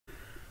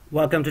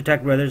Welcome to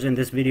Tech Brothers. In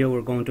this video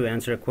we're going to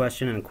answer a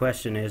question, and the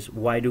question is,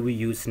 why do we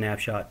use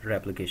snapshot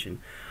replication?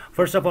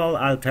 First of all,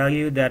 I'll tell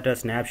you that a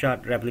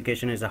snapshot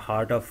replication is a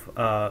heart of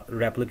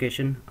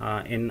replication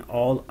in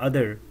all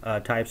other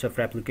types of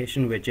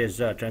replication, which is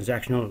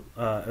transactional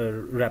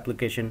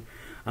replication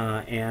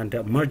and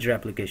merge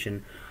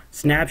replication.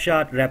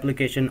 Snapshot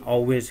replication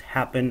always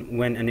happen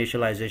when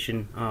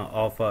initialization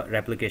of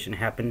replication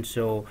happens.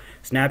 So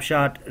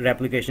snapshot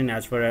replication,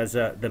 as far as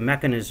the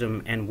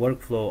mechanism and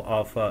workflow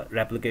of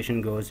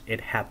replication goes,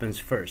 it happens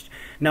first.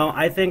 Now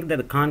I think that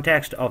the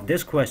context of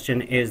this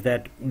question is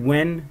that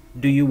when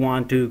do you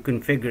want to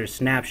configure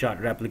snapshot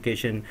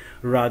replication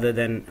rather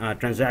than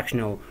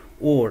transactional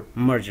or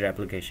merge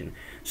replication?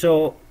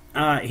 So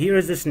here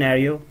is the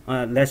scenario.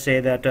 Let's say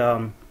that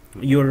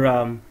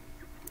your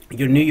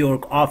New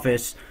York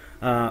office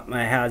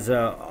has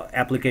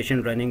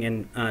application running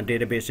in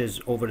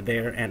databases over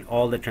there, and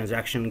all the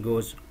transaction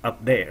goes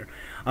up there,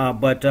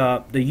 but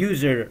the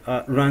user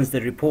runs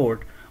the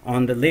report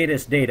on the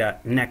latest data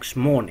next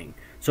morning.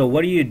 So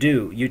what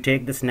do? You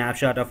take the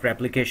snapshot of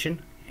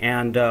replication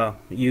and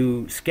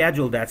you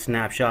schedule that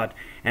snapshot,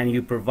 and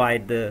you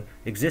provide the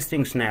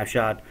existing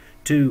snapshot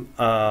to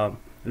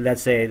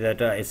let's say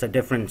that it's a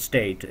different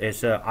state.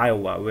 It's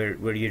Iowa,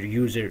 where your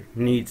user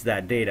needs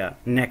that data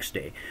next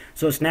day.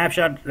 So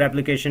snapshot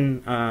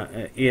replication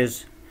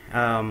does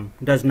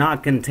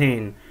not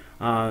contain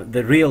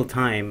the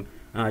real-time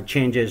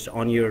changes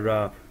on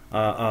your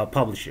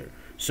publisher.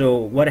 So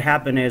what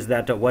happened is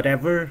that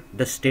whatever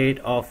the state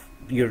of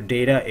your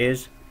data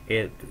is,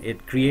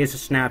 it creates a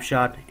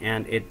snapshot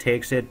and it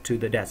takes it to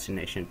the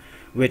destination,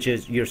 which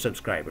is your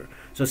subscriber.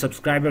 So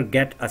subscriber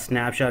get a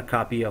snapshot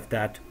copy of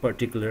that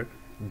particular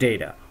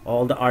data.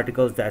 All the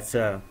articles that's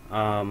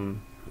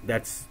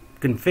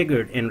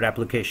configured in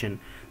replication,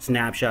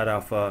 snapshot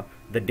of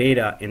the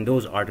data in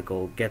those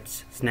articles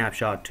gets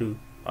snapshot to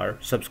our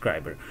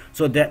subscriber.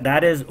 So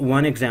that is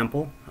one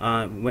example.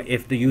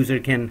 If the user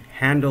can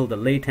handle the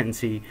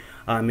latency,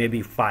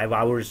 maybe 5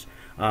 hours,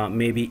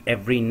 maybe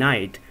every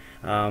night,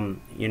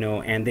 and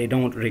they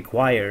don't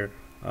require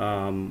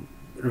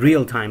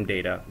real-time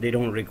data. They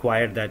don't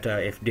require that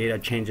if data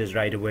changes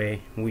right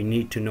away, we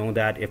need to know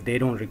that. If they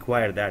don't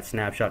require that,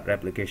 snapshot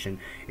replication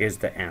is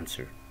the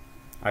answer.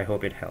 I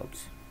hope it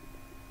helps.